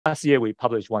last year, we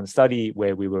published one study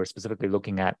where we were specifically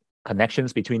looking at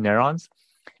connections between neurons.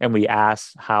 And we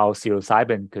asked how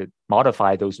psilocybin could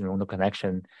modify those neuronal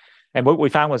connections. And what we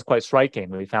found was quite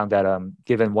striking. We found that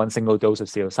given one single dose of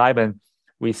psilocybin,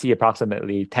 we see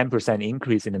approximately 10%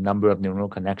 increase in the number of neuronal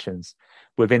connections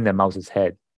within the mouse's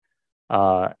head.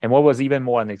 And what was even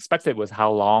more unexpected was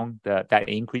how long that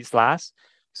increase lasts.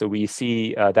 So we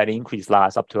see that increase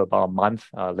lasts up to about a month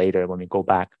later when we go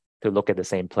back to look at the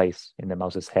same place in the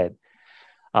mouse's head.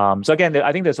 So again,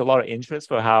 I think there's a lot of interest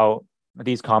for how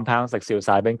these compounds like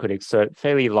psilocybin could exert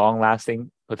fairly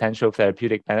long-lasting potential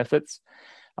therapeutic benefits.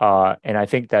 And I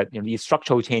think that these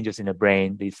structural changes in the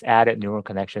brain, these added neural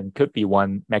connection could be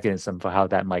one mechanism for how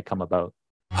that might come about.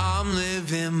 I'm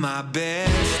living my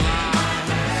best life.